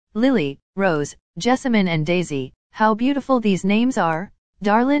Lily, Rose, Jessamine and Daisy, how beautiful these names are!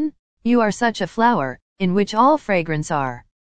 Darlin', you are such a flower, in which all fragrance are.